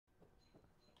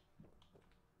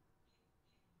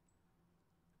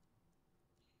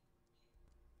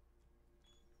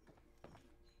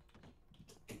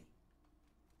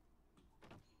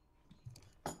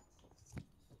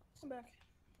back.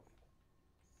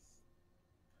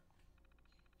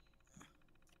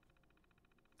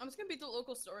 I'm just gonna beat the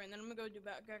local story, and then I'm gonna go do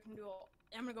back. I can do all.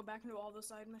 I'm gonna go back and do all the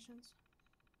side missions.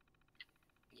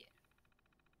 Yeah.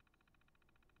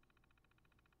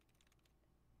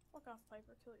 Fuck off,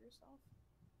 Piper. Kill yourself.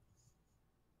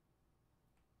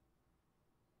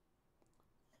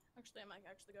 Actually, I might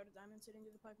actually go to Diamond City and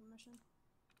do the Piper mission.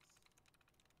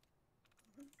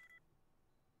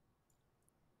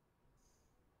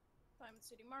 Diamond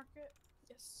City Market.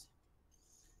 Yes.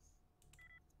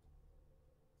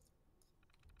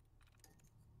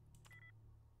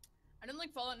 I didn't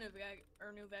like Fallout New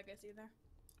Vegas either.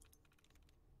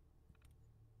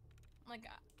 Like,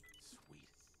 Sweet.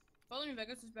 Fallout New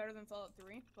Vegas is better than Fallout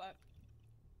 3, but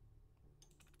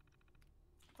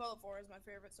Fallout 4 is my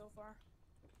favorite so far.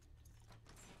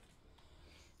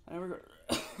 I never got.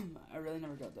 I really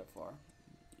never got that far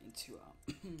into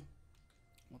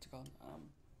what's it called?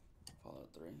 Fallout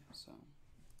 3. So.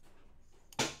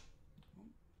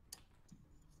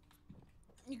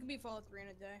 You can beat Fallout 3 in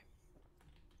a day.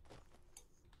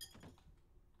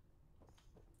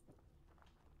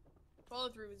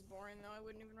 Fallout 3 was boring though. I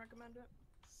wouldn't even recommend it.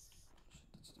 Shit,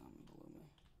 that's down below me.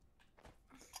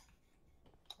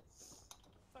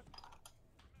 Fuck.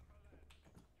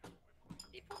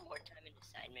 They put more time into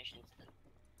side missions than.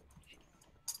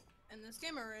 In this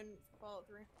game or in Fallout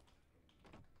 3?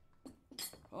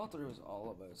 Fallout 3 was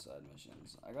all about side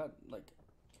missions. I got like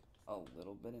a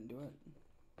little bit into it.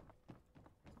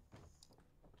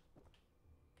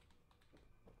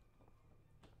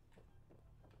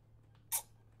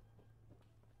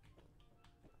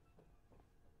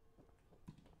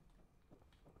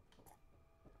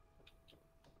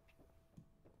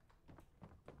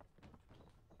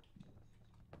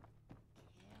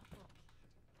 Careful,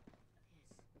 kid.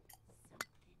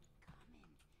 There's something coming.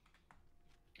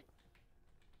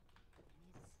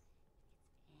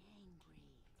 And it's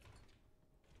angry.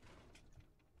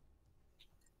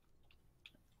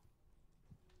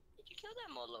 Did you kill that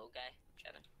Malone guy,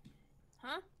 Trevin?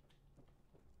 Huh?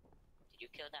 Did you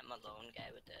kill that Malone guy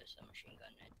with the submachine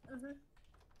gun? Mm-hmm.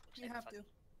 You have to.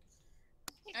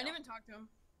 I didn't even talk to him.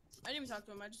 I didn't even talk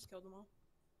to him. I just killed them all.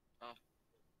 Oh,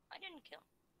 I didn't kill.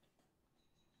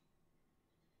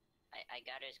 I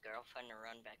got his girlfriend to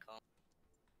run back home.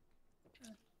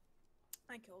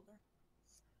 I killed her.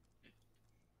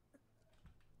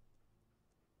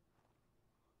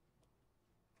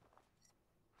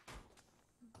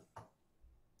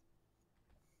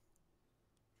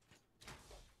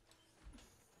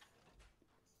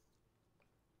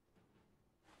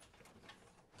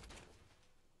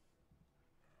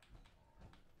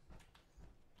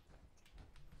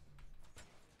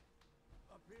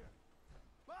 Up here.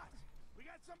 Boss, we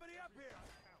got somebody up here.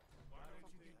 Why don't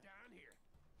you get down here?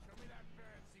 Show me that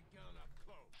fancy gun up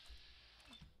close.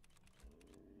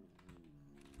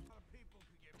 A lot of people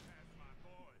could get past my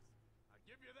boys. I'll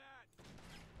give you that.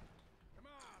 Come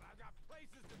on, I've got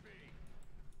places to be.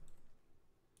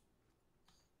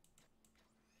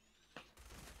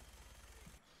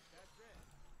 That's it.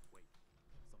 Wait,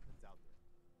 something's out there.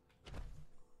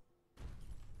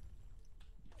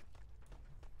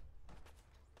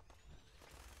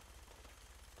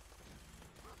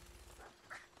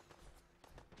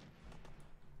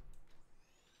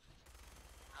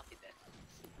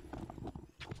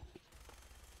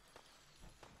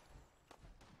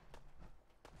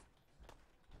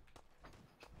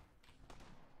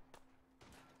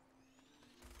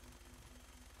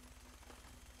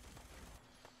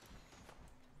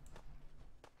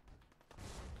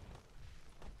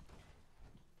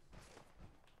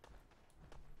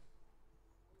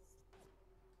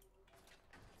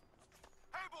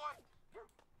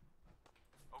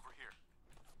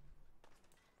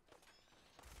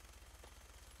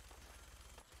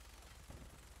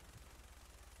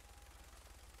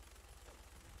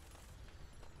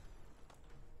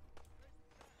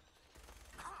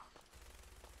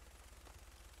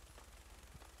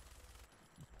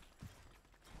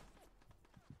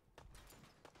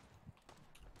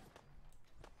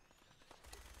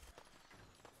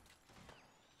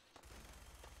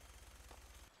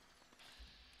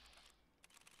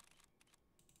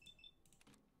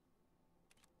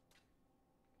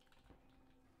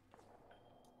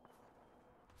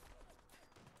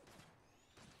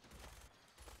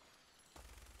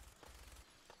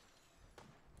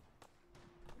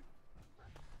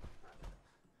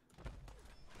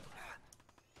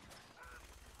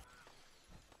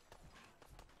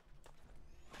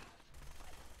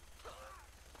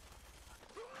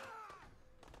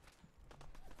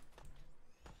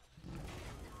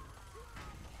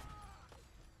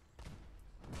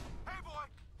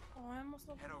 almost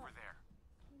leveled Head up. over there.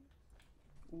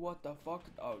 What the fuck?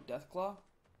 Oh, Deathclaw?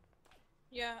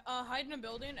 Yeah, hide in a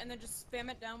building and then just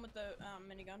spam it down with the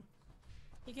minigun.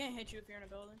 He can't hit you if you're in a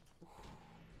building.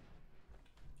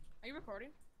 Are you recording?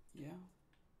 Yeah.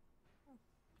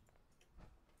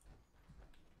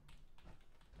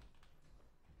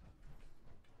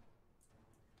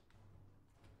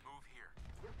 Move here.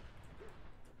 Here.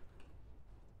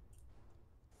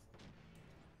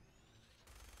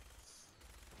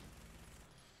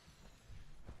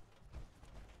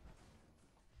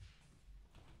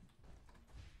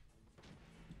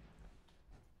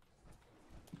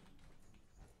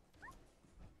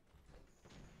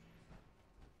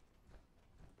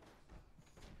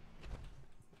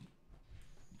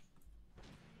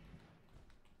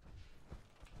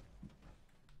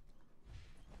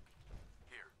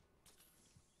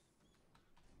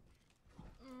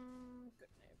 Good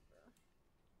neighbor.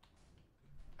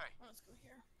 Hey. Oh, let's go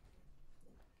here.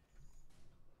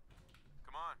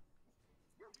 Come on.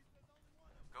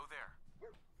 Go there.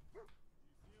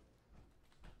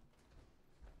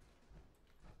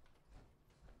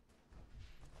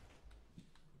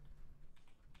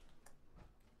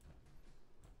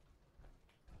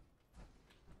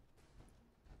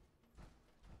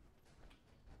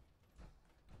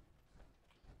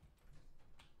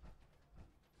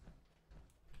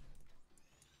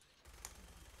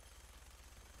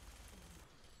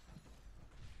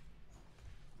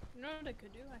 You know what I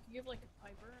could do? I could give like a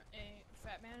Piper a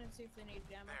Fat Man and see if they need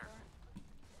ammo There. for it.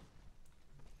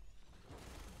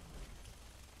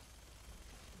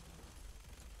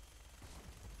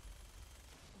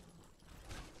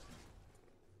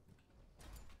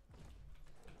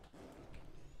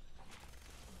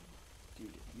 Dude,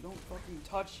 you don't fucking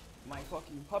touch my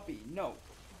fucking puppy. No.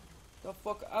 The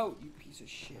fuck out, you piece of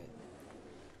shit.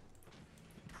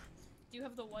 Do you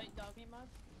have the white dog meat mod?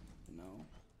 No.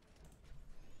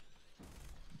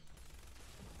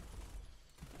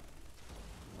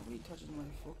 Nobody touches my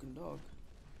fucking dog.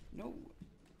 No.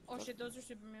 Oh Fuck. shit, those are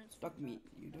super mutants. Duck meat.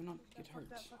 You do not get Fuck hurt.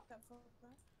 that, fuck that, fuck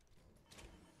that.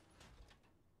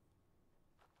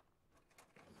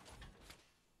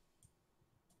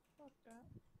 Fuck that.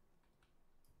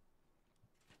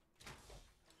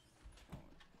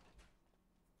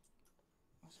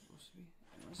 Am I supposed to be?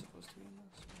 Am I supposed to be in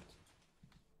this? What?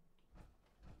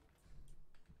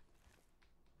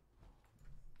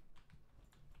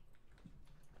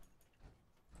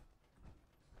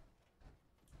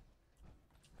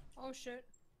 Oh shit.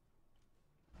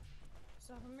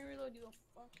 Stop, let me reload you,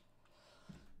 fuck.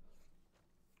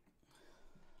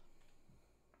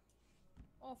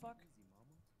 Oh fuck. Easy,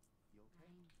 mama. You okay?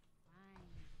 I'm fine,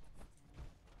 Preston.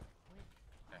 Quit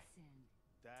fussing.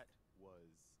 That was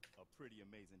a pretty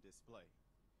amazing display.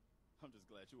 I'm just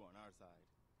glad you're on our side.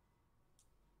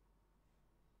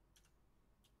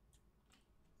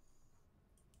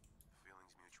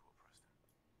 Feelings mutual, Preston.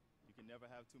 You can never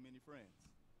have too many friends.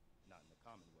 Not in the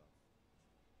Commonwealth.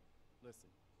 Listen,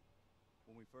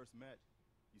 when we first met,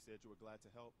 you said you were glad to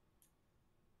help.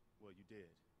 Well, you did.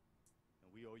 And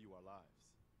we owe you our lives.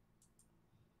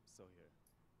 So here.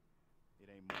 It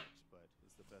ain't much, but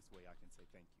it's the best way I can say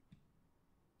thank you.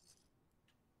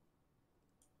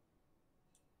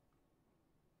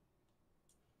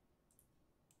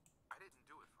 I didn't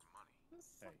do it for money. Who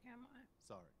the fuck Hey. am I?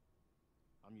 Sorry.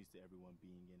 I'm used to everyone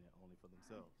being in it only for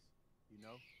themselves. You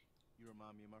know, you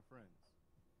remind me of my friends.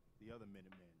 The other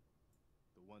Minutemen.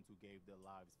 The ones who gave their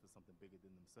lives for something bigger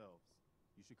than themselves.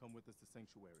 You should come with us to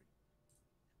Sanctuary.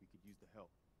 We could use the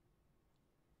help.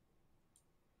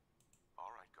 All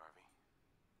right, Garvey.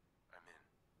 I'm in.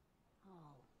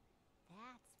 Oh,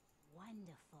 that's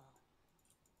wonderful.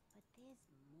 But there's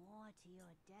more to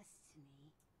your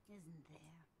destiny, isn't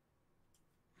there?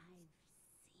 I've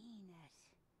seen it.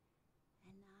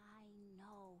 And I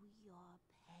know your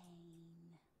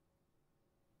pain.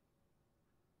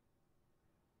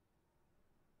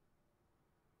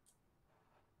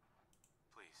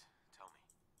 Please, tell me.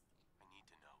 I need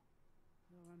to know.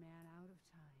 You're a man out of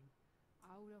time,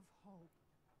 out of hope.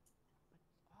 But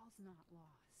all's not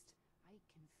lost. I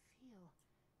can feel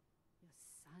your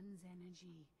son's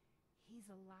energy. He's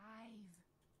alive.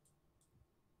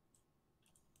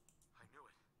 I knew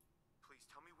it. Please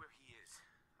tell me where he is.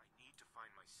 I need to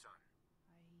find my son.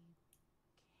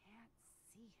 I can't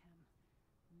see him.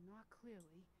 Not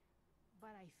clearly.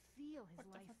 But I feel his Fuck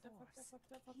that, life fuck that, fuck force. that, fuck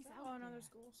that, fuck He's that. out Oh, another there.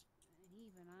 schools. And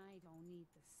even I don't need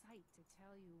the sight to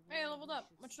tell you Hey, where leveled you up.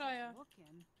 should What should I, start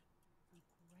looking. The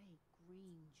great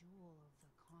green jewel of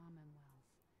the Commonwealth.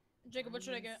 Jacob, what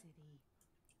should I Diamond get? City,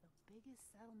 the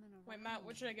biggest settlement around. Wait, Matt,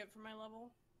 what should I get for my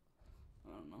level?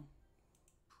 I don't know.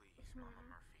 Please, Mama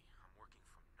Murphy. I'm working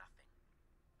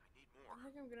I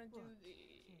think I'm gonna do Look, the.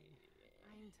 kid,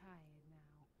 I'm tired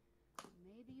now.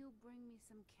 Maybe you'll bring me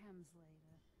some chems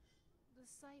later. The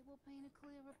sight will paint a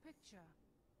clearer picture.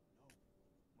 No,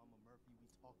 Mama Murphy, we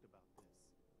talked about this.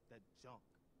 That junk.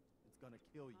 It's gonna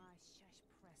kill you. Ah, shush,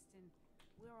 Preston.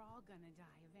 We're all gonna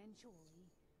die eventually.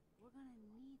 We're gonna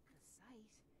need the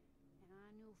sight. And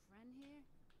our new friend here,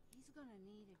 he's gonna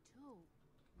need it too.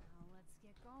 Now let's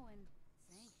get going.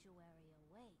 Sanctuary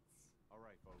awaits. All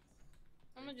right, folks.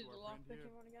 I'm gonna Thanks do to the our lock friend here,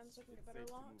 picking one again so I can it's get better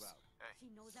safe to move locks. out. She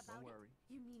knows about worry.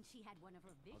 it? You mean she had one of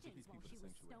her I'll get visions these while people she to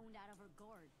was Sanctuary. stoned out of her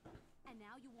gourd? And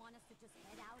now you want us to just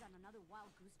head out on another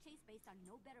wild goose chase based on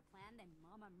no better plan than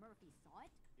Mama Murphy saw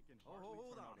it? It can Oh, hardly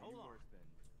hold turn on, out hold any on. worse than.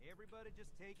 Everybody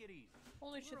just take it easy.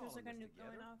 Holy shit, We're there's all like a in this nuke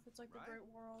going together, off. It's like the right? Great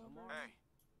War all Come over. on. Hey,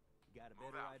 Got a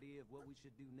Move better out. idea of what we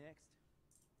should do next?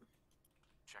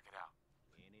 check it out.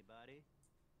 Anybody?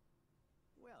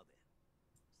 Well then,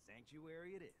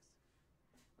 Sanctuary it is.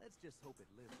 Let's just hope it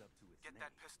lives up to its Get name.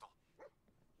 that pistol.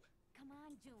 Come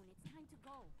on, June. It's time to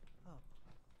go. Oh,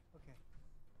 okay.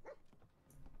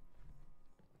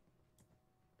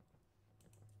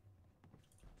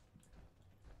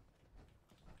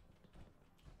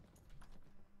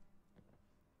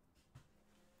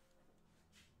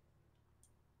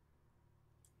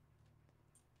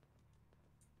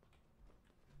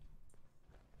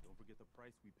 Don't forget the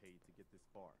price we paid to get this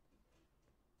far.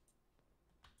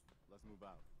 Let's move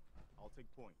out. I'll take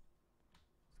point.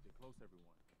 Stay close,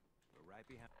 everyone. We're right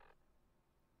behind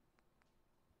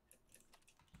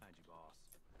you, boss.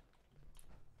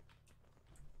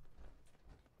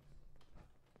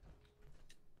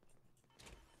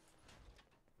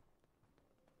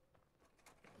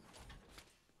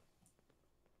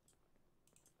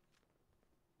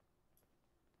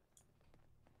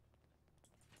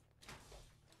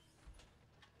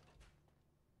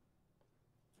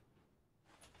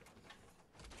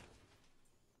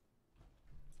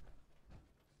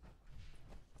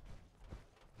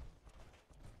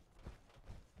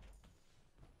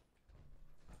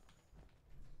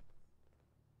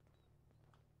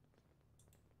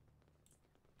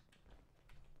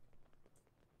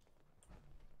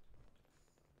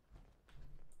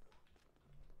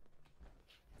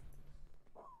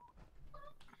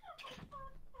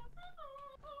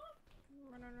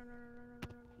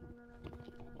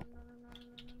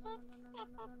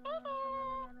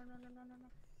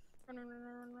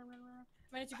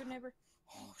 Man, it's a good neighbor.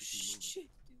 Oh Keep moving. shit,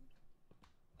 dude.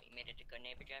 What, you made it a good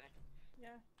neighbor, Jevin?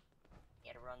 Yeah,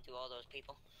 You had to run through all those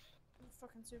people?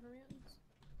 fucking super mutants.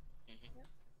 Mm-hmm.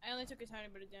 I only took a tiny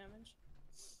bit of damage.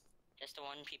 Just the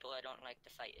one people I don't like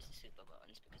to fight is the super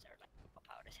buttons because they're like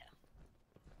powered as hell.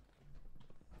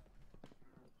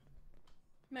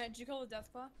 Matt, did you call the death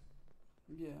claw?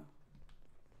 Yeah.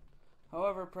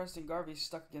 However, Preston Garvey's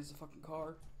stuck against the fucking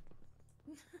car.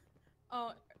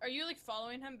 Oh, are you like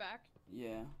following him back?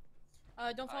 Yeah.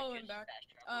 Don't follow him Just back. fast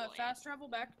travel in. Fast travel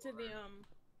back to the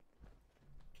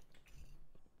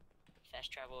Fast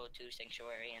travel to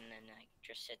Sanctuary and then like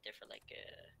just sit there for like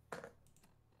a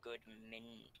good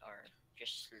minute or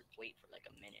just wait for like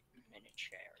a minute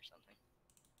share or something.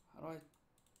 How do I...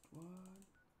 What?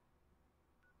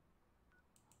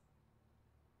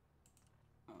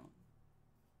 Oh.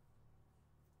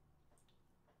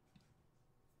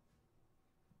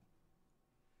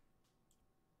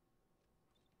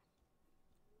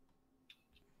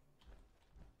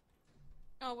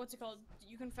 Oh, what's it called?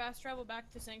 You can fast travel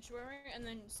back to Sanctuary and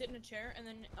then sit in a chair and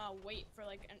then wait for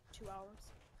like 2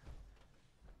 hours.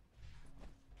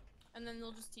 And then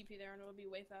they'll just TP there and it'll be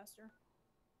way faster.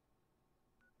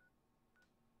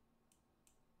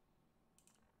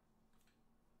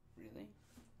 Really?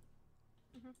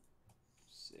 Mhm.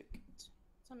 Sick.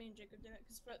 So me and Jacob did it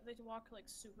because they walk like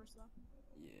super slow.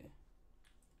 Yeah.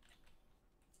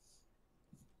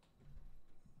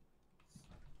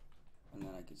 And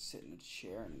then I could sit in a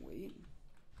chair and wait.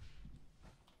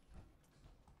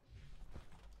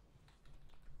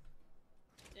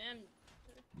 Damn.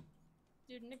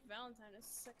 Dude, Nick Valentine is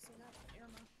sexy enough.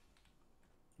 Irma.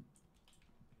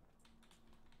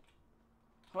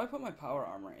 How do I put my power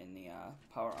armor in the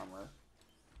power armor?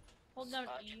 Hold down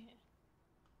Scotch. E.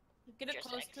 Get it Just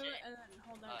close to it exit. and then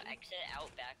hold down E. Exit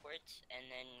out backwards and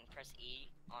then press E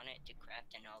on it to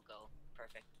craft and I'll go.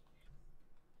 Perfect.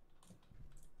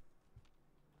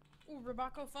 Ooh,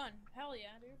 Robaco fun. Hell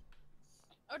yeah, dude.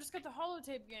 Oh, just got the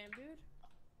holotape game, dude.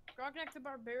 Grognak the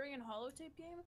Barbarian holotape game?